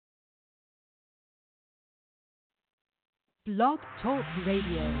Blog Talk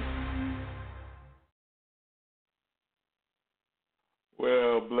Radio.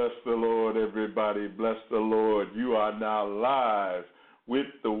 Well, bless the Lord, everybody. Bless the Lord. You are now live with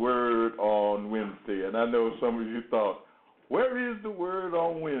the Word on Wednesday. And I know some of you thought, where is the Word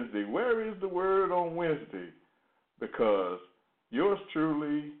on Wednesday? Where is the Word on Wednesday? Because yours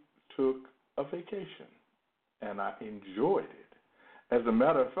truly took a vacation, and I enjoyed it. As a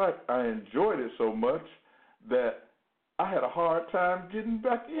matter of fact, I enjoyed it so much that I had a hard time getting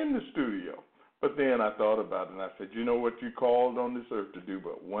back in the studio. But then I thought about it, and I said, you know what you called on this earth to do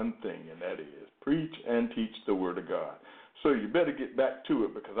but one thing, and that is preach and teach the Word of God. So you better get back to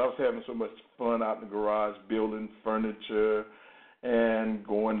it, because I was having so much fun out in the garage building furniture and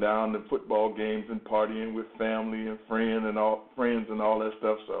going down to football games and partying with family and friends and all that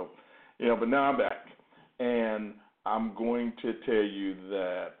stuff. So, but now I'm back, and I'm going to tell you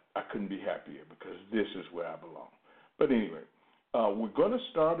that I couldn't be happier, because this is where I belong. But anyway, we're going to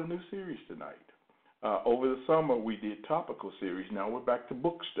start a new series tonight. Over the summer, we did topical series. Now we're back to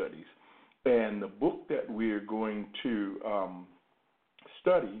book studies. And the book that we're going to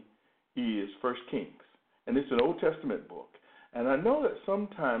study is 1 Kings. And it's an Old Testament book. And I know that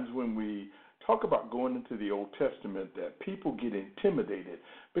sometimes when we talk about going into the Old Testament that people get intimidated,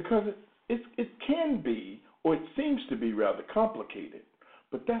 because it can be, or it seems to be, rather complicated.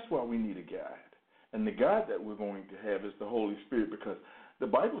 But that's why we need a guide. And the guide that we're going to have is the Holy Spirit, because the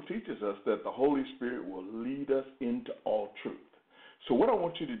Bible teaches us that the Holy Spirit will lead us into all truth. So what I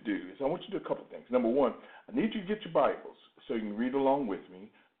want you to do is I want you to do a couple things. Number one, I need you to get your Bibles so you can read along with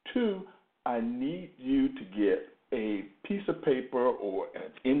me. Two, I need you to get a piece of paper or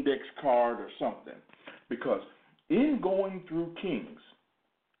an index card or something, because in going through Kings,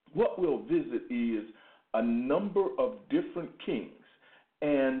 what we'll visit is a number of different kings,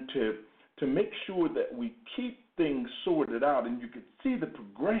 and to make sure that we keep things sorted out and you can see the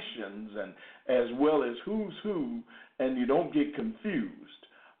progressions and as well as who's who, and you don't get confused.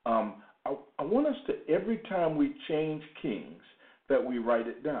 I want us to, every time we change kings, that we write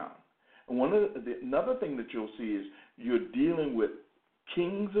it down. And another thing that you'll see is you're dealing with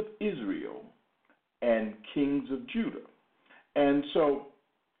kings of Israel and kings of Judah. And so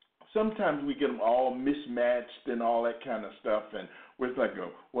sometimes we get them all mismatched and all that kind of stuff, and we're like,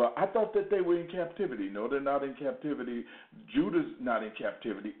 well, I thought that they were in captivity. No, they're not in captivity. Judah's not in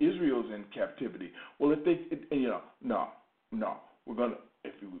captivity. Israel's in captivity. Well, no. We're gonna,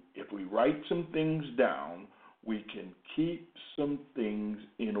 if we write some things down, we can keep some things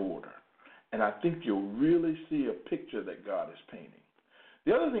in order, and I think you'll really see a picture that God is painting.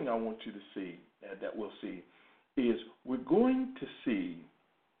 The other thing I want you to see, that we'll see, is we're going to see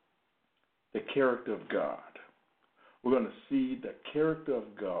the character of God. We're going to see the character of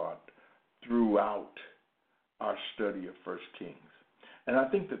God throughout our study of 1 Kings. And I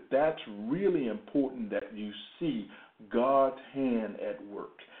think that that's really important, that you see God's hand at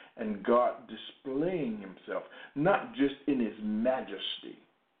work and God displaying himself, not just in his majesty,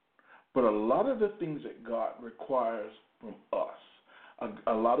 but a lot of the things that God requires from us,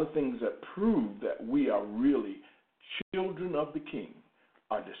 a lot of things that prove that we are really children of the King,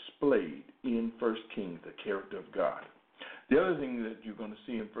 are displayed in 1 Kings, the character of God. The other thing that you're going to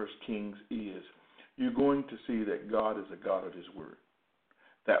see in 1 Kings is you're going to see that God is a God of his word.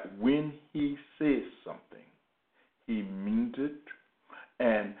 That when he says something, he means it,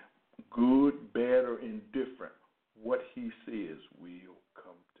 and good, bad, or indifferent, what he says will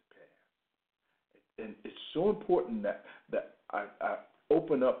come to pass. And it's so important that I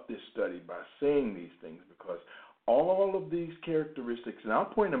open up this study by saying these things, because all of these characteristics, and I'll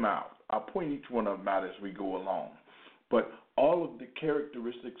point them out. I'll point each one of them out as we go along. But all of the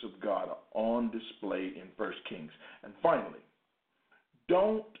characteristics of God are on display in 1 Kings. And finally,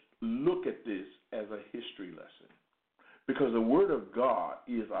 don't look at this as a history lesson, because the Word of God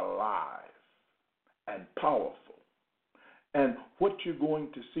is alive and powerful. And what you're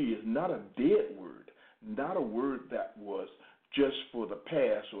going to see is not a dead word, not a word that was just for the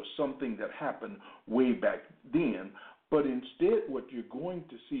past or something that happened way back then, but instead what you're going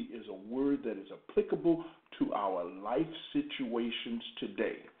to see is a word that is applicable to our life situations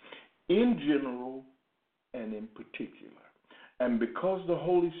today, in general and in particular. And because the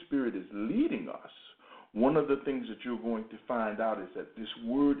Holy Spirit is leading us, one of the things that you're going to find out is that this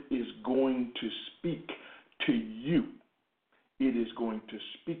word is going to speak to you. It is going to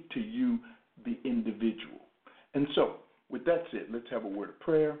speak to you, the individual. And so, with that said, let's have a word of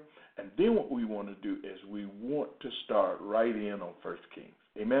prayer. And then what we want to do is we want to start right in on 1 Kings.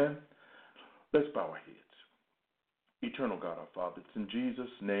 Amen? Let's bow our heads. Eternal God, our Father, it's in Jesus'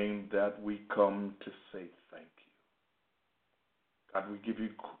 name that we come to say thank you. God, we give you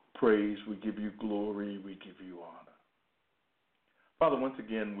praise, we give you glory, we give you honor. Father, once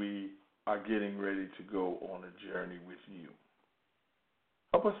again, we are getting ready to go on a journey with you.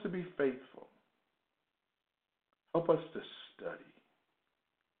 Help us to be faithful. Help us to study.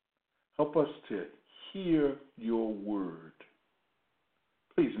 Help us to hear your word.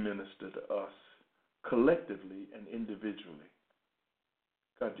 Please minister to us collectively and individually.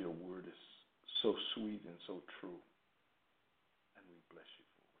 God, your word is so sweet and so true, and we bless you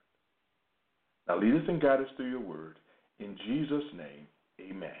for it. Now lead us and guide us through your word. In Jesus' name,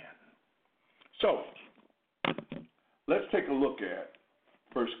 amen. So, let's take a look at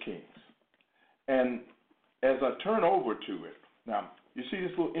 1 Kings. And as I turn over to it, now, you see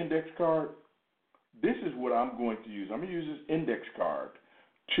this little index card? This is what I'm going to use. I'm going to use this index card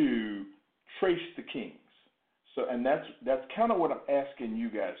to trace the kings. So, and that's kind of what I'm asking you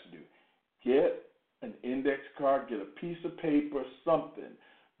guys to do. Get an index card, get a piece of paper, something,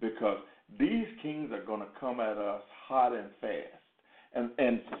 because these kings are going to come at us hot and fast.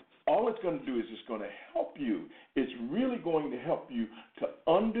 And all it's going to do is it's going to help you. It's really going to help you to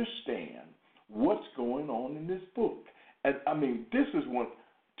understand what's going on in this book. And I mean, this is one,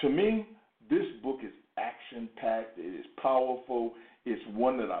 to me, this book is action-packed. It is powerful. It's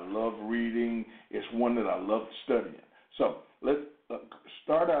one that I love reading. It's one that I love studying. So let's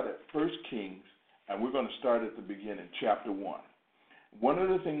start out at 1 Kings, and we're going to start at the beginning, chapter 1. One of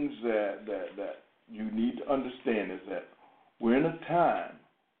the things that you need to understand is that we're in a time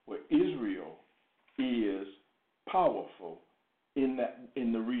where Israel is powerful in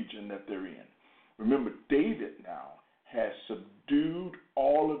the region that they're in. Remember, David now has subdued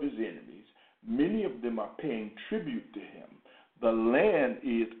all of his enemies. Many of them are paying tribute to him. The land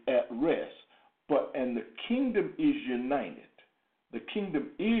is at rest, and the kingdom is united. The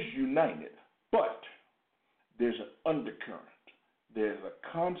kingdom is united, but there's an undercurrent. There's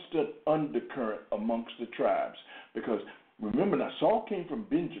a constant undercurrent amongst the tribes, because remember now, Saul came from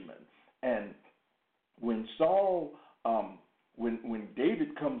Benjamin, and when Saul, when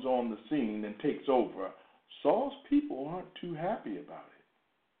David comes on the scene and takes over, Saul's people aren't too happy about it,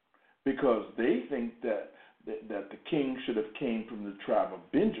 because they think that the king should have came from the tribe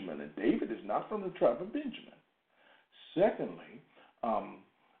of Benjamin, and David is not from the tribe of Benjamin. Secondly,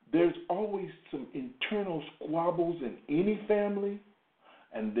 there's always some internal squabbles in any family,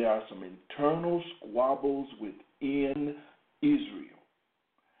 and there are some internal squabbles within Israel.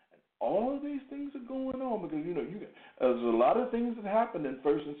 And all of these things are going on because, there's a lot of things that happen in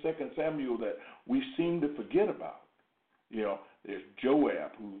 1 and 2 Samuel that we seem to forget about. There's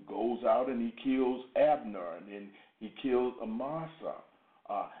Joab, who goes out and he kills Abner, and then he kills Amasa.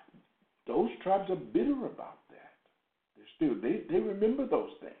 Those tribes are bitter about that. They remember those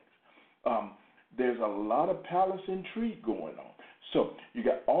things. There's a lot of palace intrigue going on. So you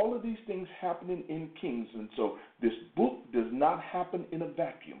got all of these things happening in Kings, and so this book does not happen in a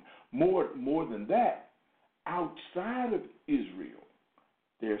vacuum. More than that, outside of Israel,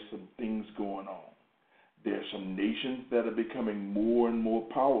 there's some things going on. There's some nations that are becoming more and more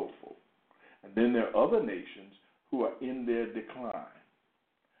powerful. And then there are other nations who are in their decline.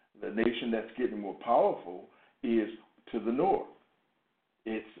 The nation that's getting more powerful is to the north.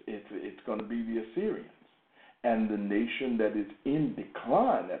 It's going to be the Assyrians. And the nation that is in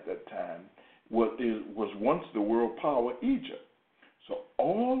decline at that time was once the world power, Egypt. So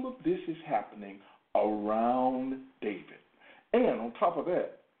all of this is happening around David. And on top of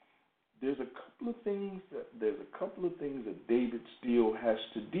that, there's a couple of things that David still has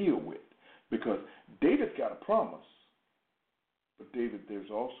to deal with, because David's got a promise, but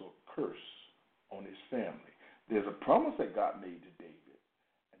there's also a curse on his family. There's a promise that God made to David,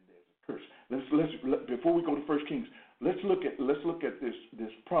 and there's a curse. Let's before we go to 1 Kings, let's look at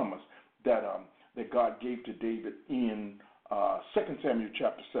this promise that God gave to David in 2 Samuel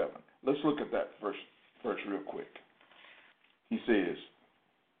chapter 7. Let's look at that first real quick. He says,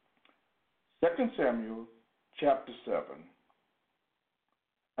 2 Samuel chapter 7,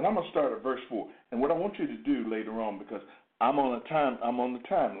 and I'm going to start at verse 4. And what I want you to do later on, because I'm on the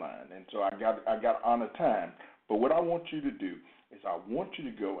timeline, and so I got to honor time. But what I want you to do is I want you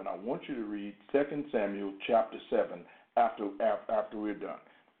to go and I want you to read 2 Samuel chapter 7 after we're done.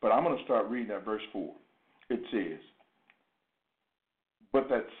 But I'm going to start reading at verse 4. It says, "But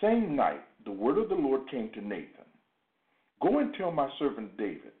that same night the word of the Lord came to Nathan. Go and tell my servant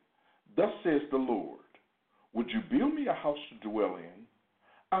David, thus says the Lord, would you build me a house to dwell in?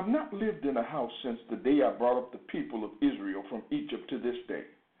 I've not lived in a house since the day I brought up the people of Israel from Egypt to this day,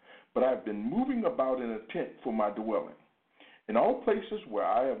 but I've been moving about in a tent for my dwelling. In all places where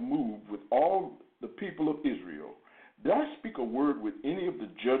I have moved with all the people of Israel, Did I speak a word with any of the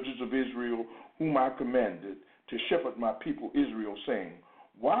judges of Israel, whom I commanded to shepherd my people Israel, saying,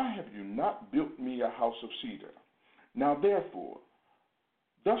 Why have you not built me a house of cedar? Now therefore,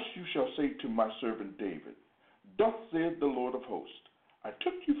 thus you shall say to my servant David, Thus saith the Lord of hosts, I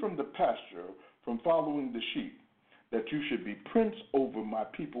took you from the pasture, from following the sheep, that you should be prince over my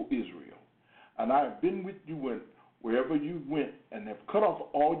people Israel. And I have been with you wherever you went, and have cut off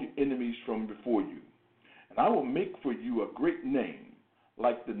all your enemies from before you. And I will make for you a great name,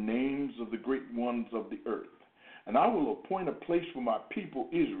 like the names of the great ones of the earth. And I will appoint a place for my people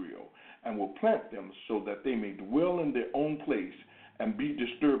Israel, and will plant them so that they may dwell in their own place, and be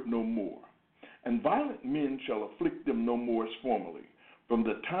disturbed no more. And violent men shall afflict them no more as formerly, from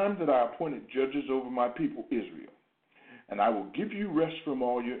the time that I appointed judges over my people Israel. And I will give you rest from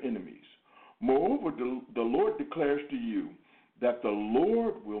all your enemies. Moreover, the Lord declares to you that the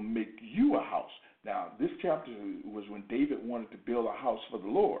Lord will make you a house. Now, this chapter was when David wanted to build a house for the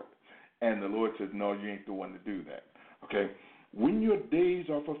Lord. And the Lord says, no, you ain't the one to do that. Okay? When your days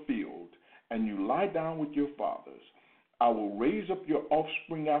are fulfilled and you lie down with your fathers, I will raise up your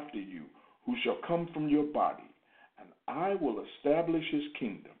offspring after you, who shall come from your body, and I will establish his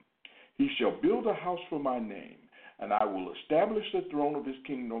kingdom. He shall build a house for my name, and I will establish the throne of his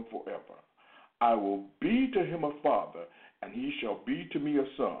kingdom forever. I will be to him a father, and he shall be to me a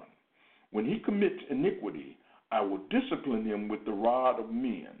son. When he commits iniquity, I will discipline him with the rod of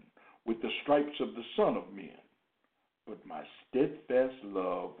men, with the stripes of the Son of men. But my steadfast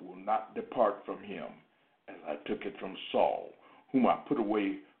love will not depart from him, as I took it from Saul, whom I put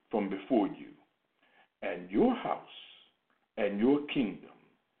away from before you. And your house and your kingdom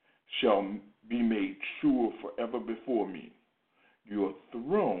shall be made sure forever before me. Your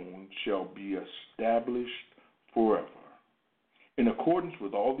throne shall be established forever. In accordance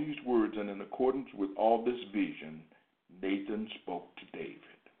with all these words and in accordance with all this vision, Nathan spoke to David.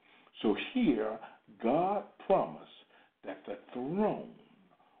 So here, God promised that the throne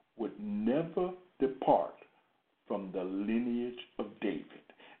would never depart from the lineage of David.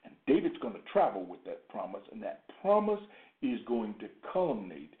 And David's going to travel with that promise, and that promise is going to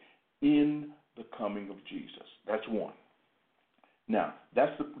culminate in the coming of Jesus. That's one. Now,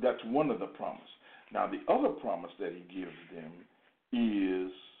 that's one of the promises. Now, the other promise that he gives them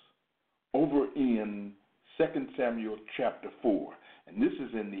is over in 2 Samuel chapter 4. And this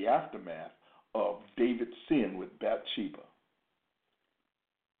is in the aftermath of David's sin with Bathsheba.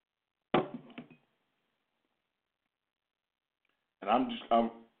 And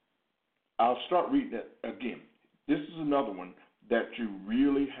I'll start reading it again. This is another one that you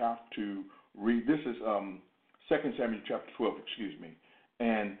really have to read. This is 2 Samuel chapter 12,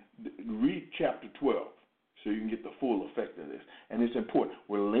 and read chapter 12 so you can get the full effect of this. And it's important.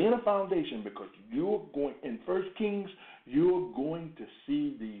 We're laying a foundation because you're going, in 1 Kings, you're going to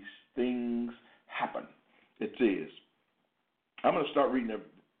see these things happen. It says, I'm going to start reading at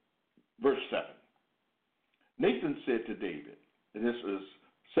verse 7. Nathan said to David, and this is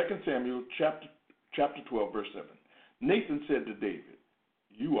 2 Samuel chapter 12, verse 7. Nathan said to David,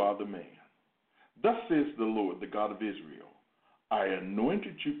 you are the man. Thus says the Lord, the God of Israel, I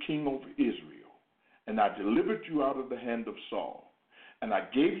anointed you king over Israel, and I delivered you out of the hand of Saul. And I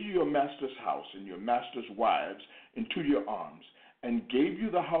gave you your master's house and your master's wives into your arms, and gave you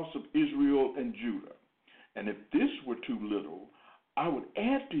the house of Israel and Judah. And if this were too little, I would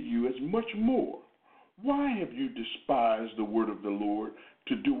add to you as much more. Why have you despised the word of the Lord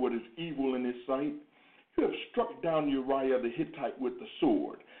to do what is evil in his sight? You have struck down Uriah the Hittite with the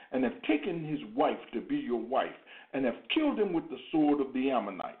sword, and have taken his wife to be your wife, and have killed him with the sword of the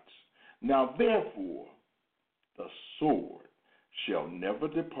Ammonites. Now therefore, the sword shall never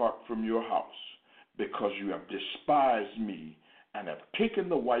depart from your house, because you have despised me, and have taken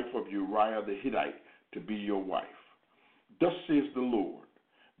the wife of Uriah the Hittite to be your wife. Thus says the Lord,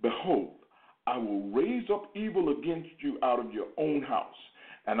 behold, I will raise up evil against you out of your own house,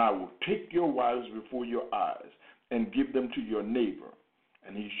 and I will take your wives before your eyes, and give them to your neighbor,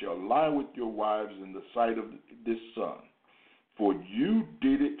 and he shall lie with your wives in the sight of this son. For you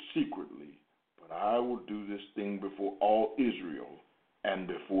did it secretly, but I will do this thing before all Israel and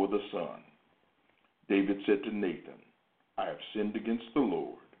before the sun. David said to Nathan, I have sinned against the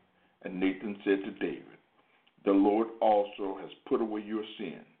Lord. And Nathan said to David, the Lord also has put away your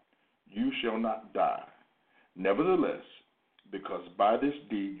sin. You shall not die. Nevertheless, because by this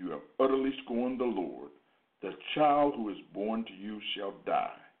deed you have utterly scorned the Lord, the child who is born to you shall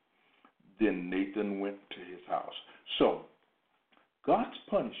die. Then Nathan went to his house. So, God's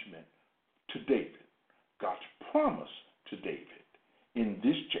punishment to David, God's promise to David in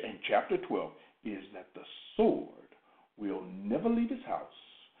chapter 12 is that the sword will never leave his house,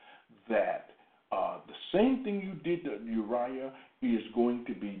 that the same thing you did to Uriah is going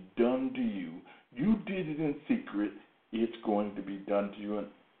to be done to you. You did it in secret. It's going to be done to you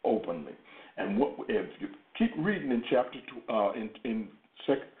openly. And what if you keep reading in chapter 2, in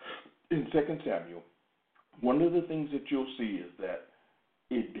 2 Samuel, one of the things that you'll see is that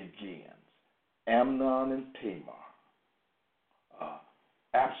it begins. Amnon and Tamar.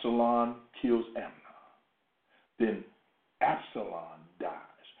 Absalom kills Amnon. Then Absalom dies.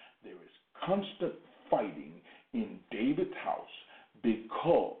 There is constant fighting in David's house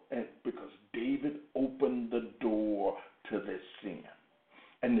because David opened the door to this sin.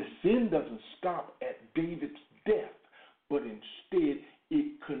 And the sin doesn't stop at David's death, but instead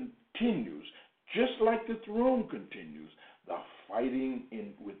it continues. Just like the throne continues, the fighting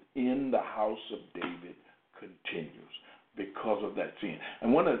within the house of David continues because of that sin.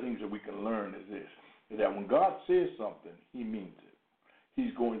 And one of the things that we can learn is this, is that when God says something, he means it.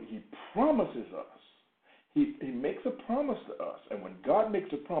 He promises us. He makes a promise to us. And when God makes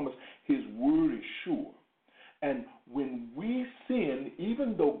a promise, his word is sure. And when we sin,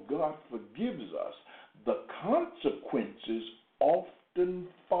 even though God forgives us, the consequences often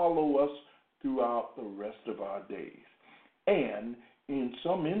follow us throughout the rest of our days. And in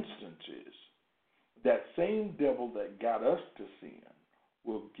some instances, that same devil that got us to sin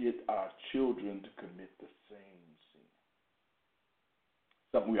will get our children to commit the same sin.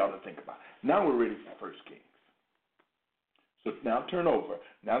 Something we ought to think about. Now we're ready for 1 Kings. So now turn over.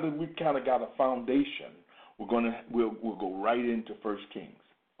 Now that we've kind of got a foundation, we'll go right into 1 Kings.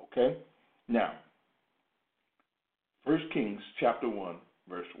 Okay? Now, 1 Kings chapter 1,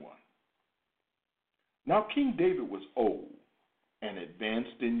 verse 1. Now King David was old and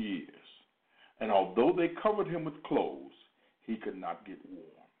advanced in years, and although they covered him with clothes, he could not get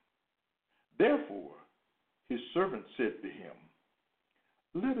warm. Therefore his servant said to him,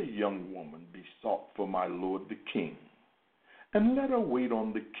 let a young woman be sought for my lord the king, and let her wait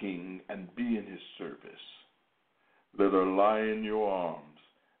on the king and be in his service. Let her lie in your arms,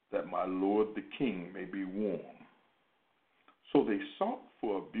 that my lord the king may be warm. So they sought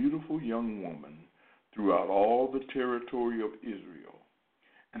for a beautiful young woman throughout all the territory of Israel,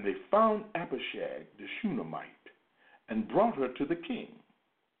 and they found Abishag the Shunammite, and brought her to the king.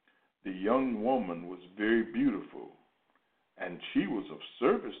 The young woman was very beautiful, and she was of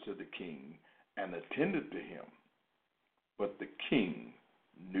service to the king, and attended to him. But the king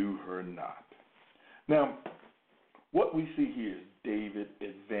knew her not. Now, what we see here is David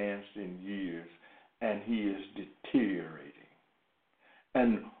advanced in years, and he is deteriorating.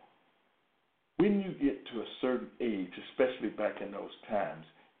 And when you get to a certain age, especially back in those times,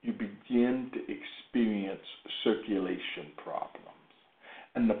 you begin to experience circulation problems.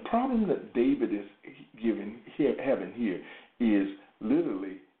 And the problem that David is having here is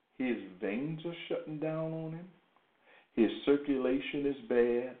literally his veins are shutting down on him. His circulation is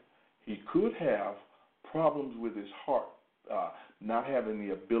bad. He could have problems with his heart, not having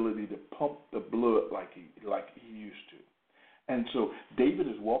the ability to pump the blood like he used to. And so David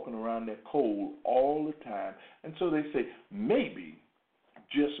is walking around there cold all the time. And so they say, maybe,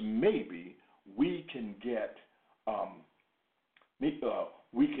 just maybe, we can get,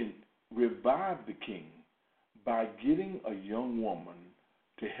 we can revive the king by getting a young woman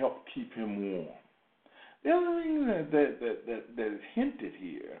to help keep him warm. The other thing that is hinted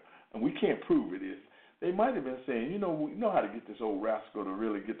here, and we can't prove it, is they might have been saying, we know how to get this old rascal to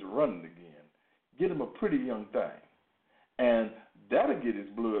really get to running again. Get him a pretty young thing. And that'll get his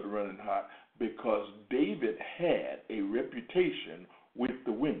blood running hot, because David had a reputation with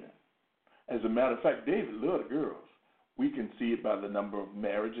the women. As a matter of fact, David loved girls. We can see it by the number of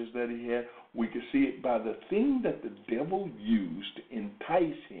marriages that he had. We can see it by the thing that the devil used to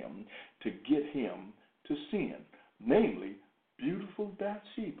entice him to get him to sin, namely beautiful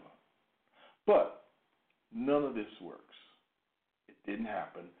Bathsheba. But none of this works. It didn't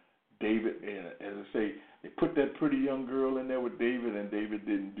happen. David, as I say, they put that pretty young girl in there with David, and David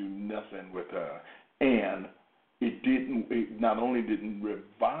didn't do nothing with her. And it not only didn't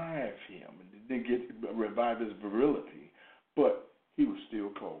revive him, it didn't revive his virility, but he was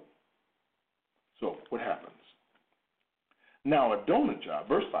still cold. So what happens? Now Adonijah,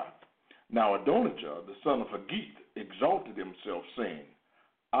 verse 5, now Adonijah, the son of Haggith, exalted himself, saying,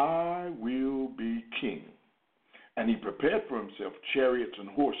 I will be king. And he prepared for himself chariots and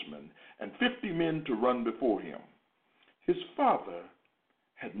horsemen, and 50 men to run before him. His father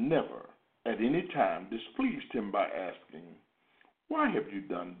had never at any time displeased him by asking, why have you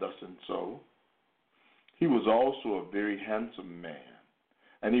done thus and so? He was also a very handsome man,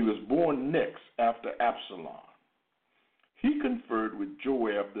 and he was born next after Absalom. he conferred with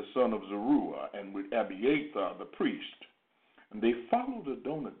Joab the son of Zeruiah and with Abiathar the priest, and they followed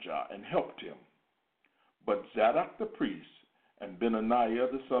Adonijah and helped him. But Zadok the priest, and Benaiah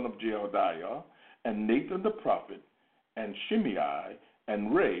the son of Jehoiada, and Nathan the prophet, and Shimei,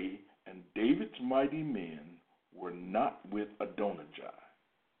 and Ray, and David's mighty men were not with Adonijah.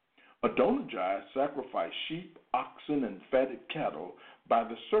 Adonijah sacrificed sheep, oxen, and fatted cattle by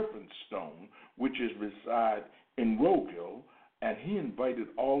the serpent stone, which is beside in Rogel, and he invited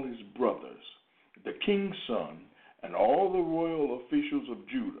all his brothers, the king's son, and all the royal officials of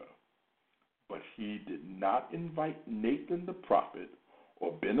Judah. But he did not invite Nathan the prophet,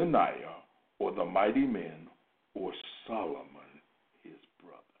 or Benaiah, or the mighty men, or Solomon his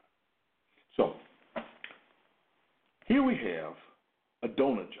brother. So, here we have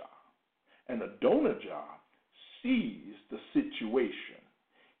Adonijah. And Adonijah sees the situation.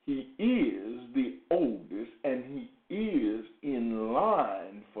 He is the oldest, and he is in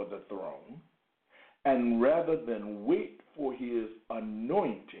line for the throne. And rather than wait for his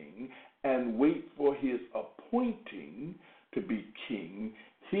anointing and wait for his appointing to be king,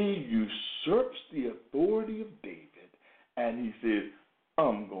 he usurps the authority of David, and he says,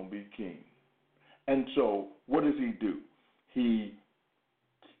 I'm going to be king. And so what does he do? He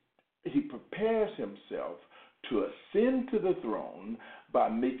prepares himself to ascend to the throne by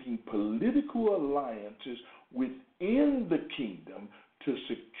making political alliances within the kingdom to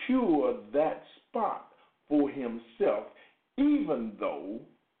secure that spot for himself, even though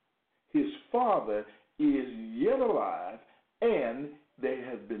his father is yet alive and there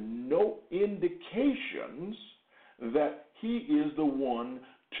have been no indications that he is the one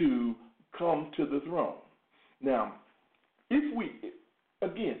to come to the throne. Now,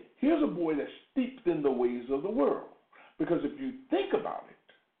 again, here's a boy that's steeped in the ways of the world. Because if you think about it,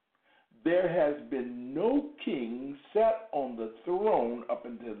 there has been no king sat on the throne up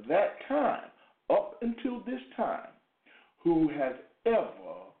until this time, who has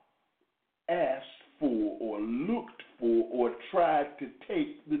ever asked for or looked for or tried to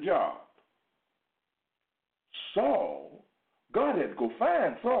take the job. Saul, God had to go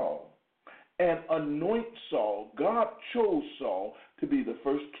find Saul and anoint Saul. God chose Saul to be the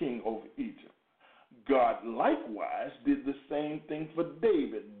first king over Egypt. God likewise did the same thing for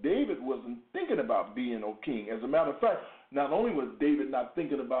David. David wasn't thinking about being a king. As a matter of fact, not only was David not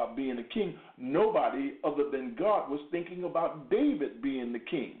thinking about being a king, nobody other than God was thinking about David being the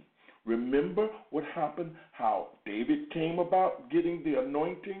king. Remember what happened, how David came about getting the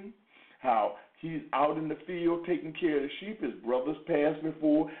anointing, how he's out in the field taking care of the sheep. His brothers passed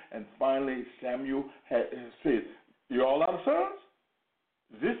before, and finally Samuel had said, "You all out of sons?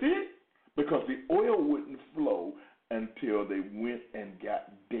 Is this it?" Because the oil wouldn't flow until they went and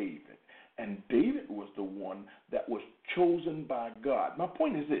got David. And David was the one that was chosen by God. My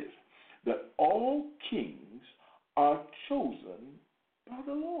point is this, that all kings are chosen by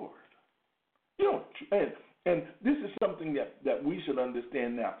the Lord. And this is something that we should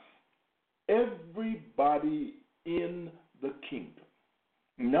understand now. Everybody in the kingdom,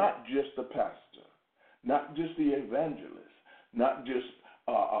 not just the pastor, not just the evangelist, not just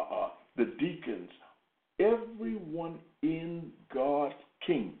the deacons, everyone in God's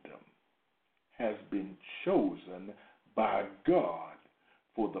kingdom has been chosen by God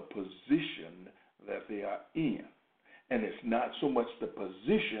for the position that they are in. And it's not so much the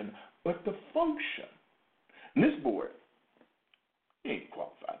position, but the function. And this boy, he ain't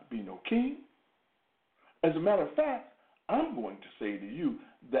qualified to be no king. As a matter of fact, I'm going to say to you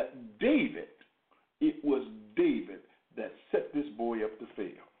that it was David that set this boy up to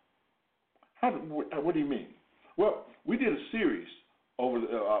fail. What do you mean? Well, we did a series over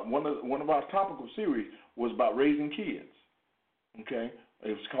one of our topical series was about raising kids. Okay, it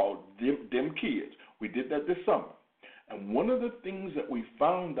was called Them Kids. We did that this summer, and one of the things that we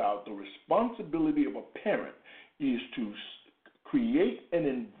found out, the responsibility of a parent is to create an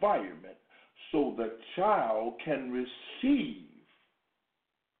environment so the child can receive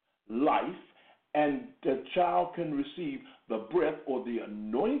life and the child can receive the breath or the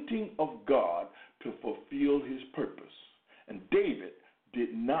anointing of God to fulfill his purpose. And David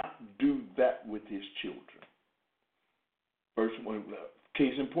did not do that with his children. First one,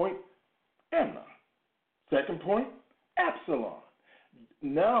 case in point, Amnon. Second point, Absalom.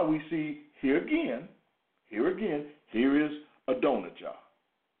 Now we see here is Adonijah.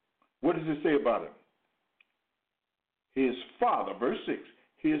 What does it say about him? His father, verse 6,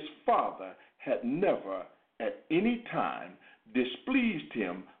 his father had never at any time displeased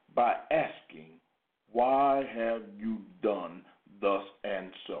him by asking, "Why have you done thus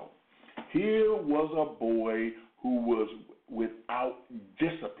and so?" Here was a boy who was without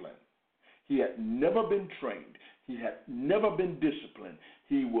discipline. He had never been trained. He had never been disciplined.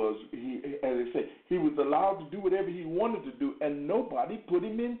 As I say, he was allowed to do whatever he wanted to do, and nobody put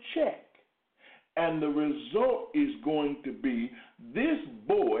him in check. And the result is going to be this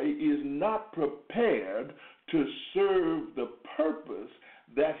boy is not prepared to serve the purpose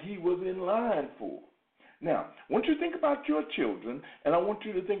that he was in line for. Now, I want you to think about your children, and I want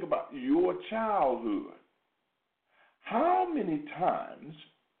you to think about your childhood. How many times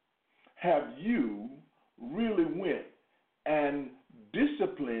have you really went and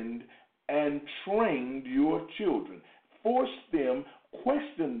disciplined and trained your children, forced them,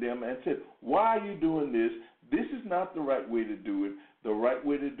 questioned them, and said, why are you doing this? This is not the right way to do it. The right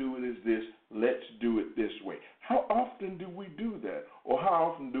way to do it is this. Let's do it this way. How often do we do that? Or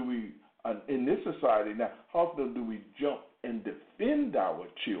how often do we, in this society now, how often do we jump and defend our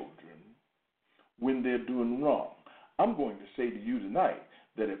children when they're doing wrong? I'm going to say to you tonight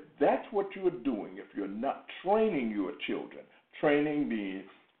that if that's what you're doing, if you're not training your children, training being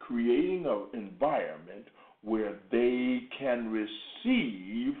creating an environment where they can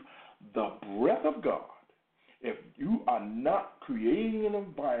receive the breath of God, if you are not creating an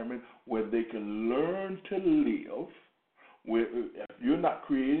environment where they can learn to live, if you're not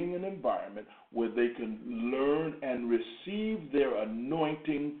creating an environment where they can learn and receive their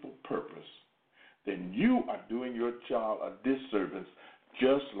anointing for purpose, then you are doing your child a disservice,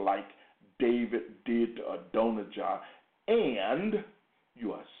 just like David did to Adonijah, and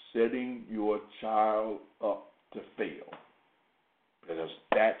you are setting your child up to fail. Because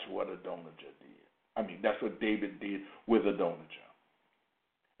that's what Adonijah did. I mean, that's what David did with Adonijah.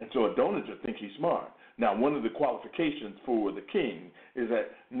 And so Adonijah thinks he's smart. Now, one of the qualifications for the king is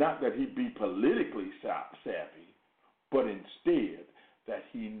that not that he be politically savvy, but instead that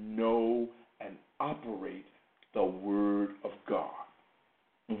he know and operate the word of God.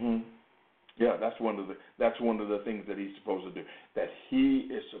 Mm-hmm. Yeah, that's one of the things that he's supposed to do. That he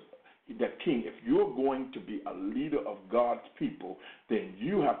is that king. If you're going to be a leader of God's people, then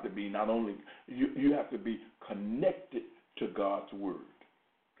you have to be not only you have to be connected to God's word.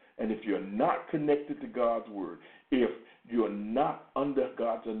 And if you're not connected to God's word, if you're not under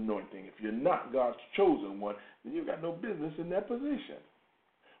God's anointing, if you're not God's chosen one, then you've got no business in that position.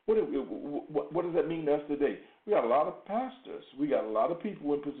 What does that mean to us today? We got a lot of pastors. We got a lot of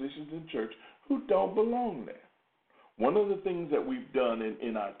people in positions in church who don't belong there. One of the things that we've done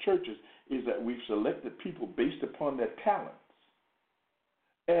in our churches is that we've selected people based upon their talents.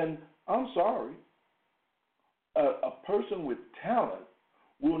 And I'm sorry, a person with talent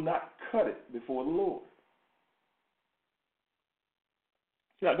will not cut it before the Lord.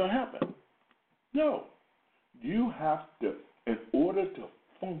 It's not going to happen. No. You have to, in order to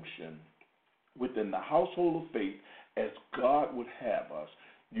function within the household of faith as God would have us,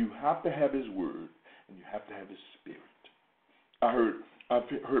 you have to have his word and you have to have his spirit. I've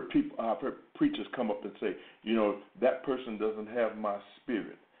heard preachers come up and say, that person doesn't have my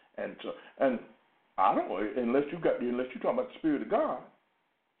spirit. And I don't know, unless you're talking about the Spirit of God,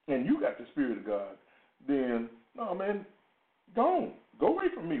 and you got the Spirit of God, then, no, man, go away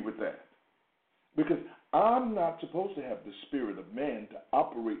from me with that. Because I'm not supposed to have the spirit of man to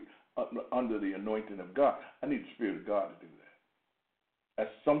operate under the anointing of God. I need the Spirit of God to do that.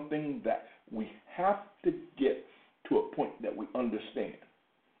 That's something that we have to get to a point that we understand.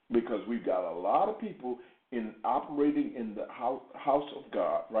 Because we've got a lot of people operating in the house of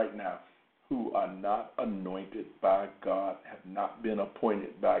God right now who are not anointed by God, have not been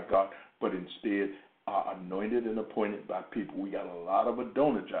appointed by God, but instead are anointed and appointed by people. We got a lot of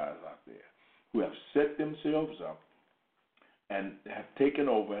Adonijahs out there who have set themselves up and have taken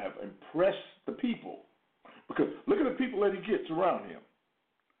over, have impressed the people. Because look at the people that he gets around him.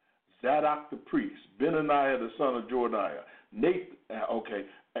 Zadok the priest, Benaniah the son of Jodiah,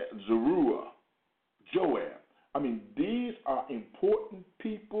 Zeruiah, Joab. I mean, these are important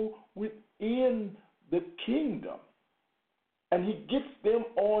people within the kingdom. And he gets them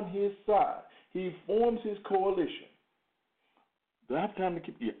on his side. He forms his coalition. Do I have time to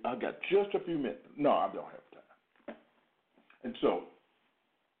keep you? I got just a few minutes. No, I don't have time. And so,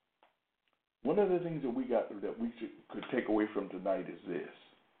 one of the things that we could take away from tonight is this,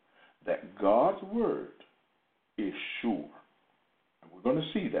 that God's word is sure. And we're going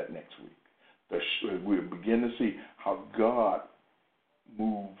to see that next week. We'll begin to see how God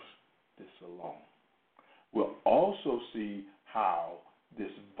moves this along. We'll also see how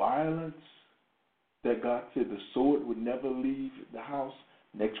this violence that God said the sword would never leave the house.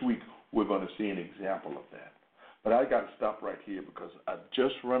 Next week, we're going to see an example of that. But I got to stop right here because I've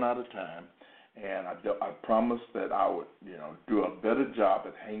just run out of time, and I promised that I would, do a better job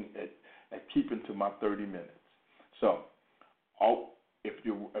at keeping to my 30 minutes. So, if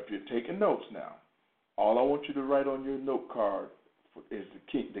you're taking notes now, all I want you to write on your note card is the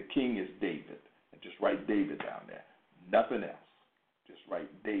king. The king is David, and just write David down there. Nothing else. Just write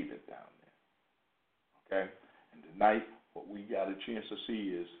David down there. Okay. And tonight, what we got a chance to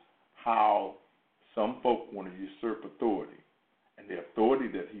see is how some folk want to usurp authority, and the authority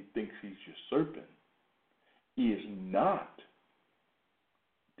that he thinks he's usurping is not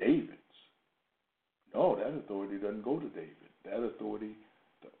David's. No, that authority doesn't go to David. That authority,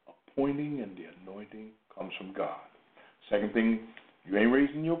 the appointing and the anointing, comes from God. Second thing, you ain't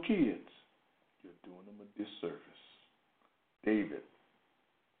raising your kids. You're doing them a disservice. David,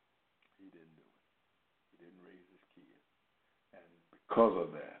 he didn't do it. He didn't raise his kids. And because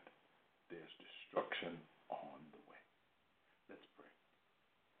of that, there's destruction on the way. Let's pray.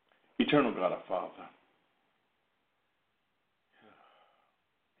 Eternal God, our Father,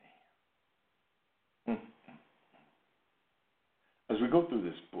 as we go through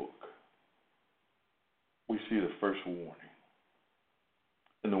this book, we see the first warning.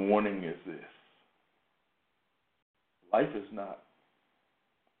 And the warning is this: life is not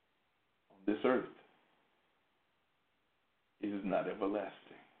on this earth. It is not everlasting.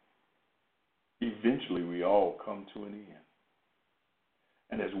 Eventually, we all come to an end.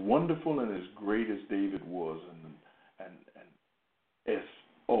 And as wonderful and as great as David was, and as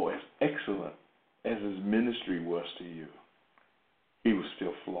excellent as his ministry was to you, he was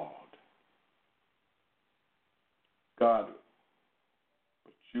still flawed. God,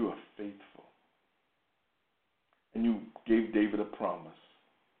 but you are faithful. And you gave David a promise.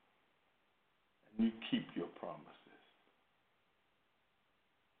 And you keep your promises.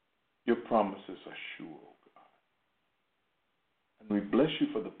 Your promises are sure, oh God. And we bless you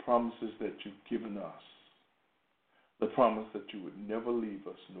for the promises that you've given us. The promise that you would never leave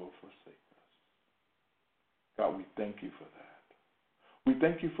us nor forsake us. God, we thank you for that. We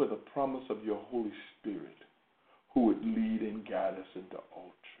thank you for the promise of your Holy Spirit, who would lead and guide us into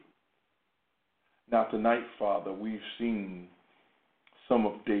all truth. Now tonight, Father, we've seen some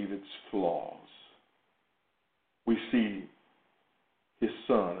of David's flaws. We see his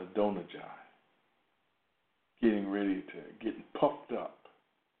son, Adonijah, getting puffed up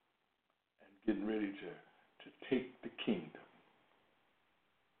and getting ready to take the kingdom.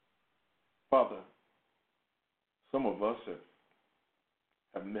 Father, some of us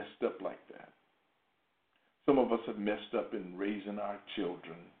have messed up like that. Some of us have messed up in raising our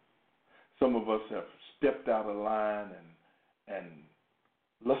children. Some of us have stepped out of line and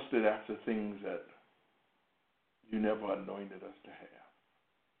lusted after things that you never anointed us to have.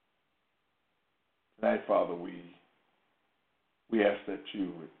 Tonight, Father, we ask that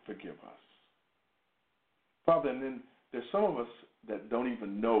you would forgive us. Father, and then there's some of us that don't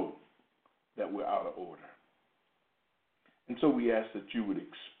even know that we're out of order. And so we ask that you would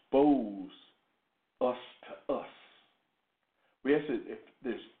expose us to us. We ask that if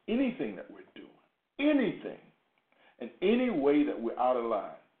there's anything that we're doing, anything, in any way that we're out of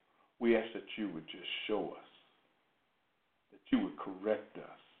line, we ask that you would just show us, that you would correct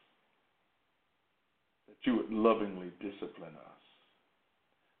us, that you would lovingly discipline us,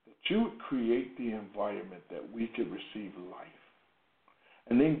 that you would create the environment that we could receive life,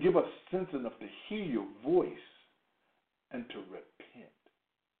 and then give us sense enough to hear your voice and to repent.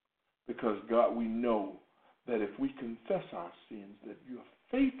 Because, God, we know that if we confess our sins, that you are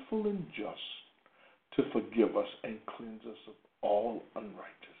faithful and just to forgive us and cleanse us of all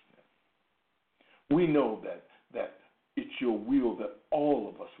unrighteousness. We know that it's your will that all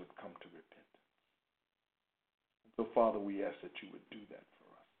of us would come to repentance. And so, Father, we ask that you would do that for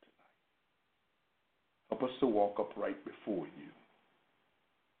us tonight. Help us to walk upright before you,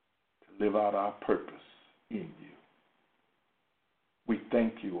 to live out our purpose in you. We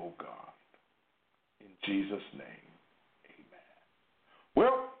thank you, O God. In Jesus' name, amen.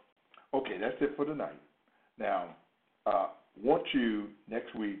 Well, okay, that's it for tonight. Now, I want you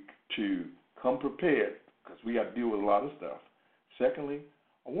next week to come prepared because we got to deal with a lot of stuff. Secondly,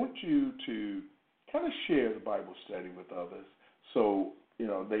 I want you to kind of share the Bible study with others so,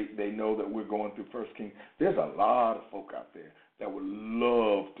 they know that we're going through 1 Kings. There's a lot of folk out there that would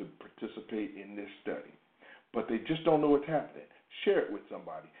love to participate in this study, but they just don't know what's happening. Share it with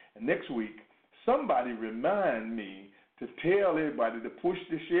somebody. And next week, somebody remind me to tell everybody to push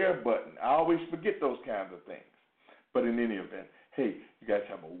the share button. I always forget those kinds of things. But in any event, hey, you guys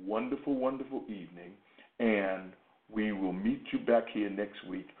have a wonderful, wonderful evening, and we will meet you back here next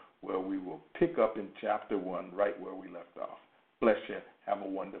week where we will pick up in chapter 1 right where we left off. Bless you. Have a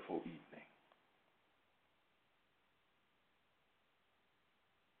wonderful evening.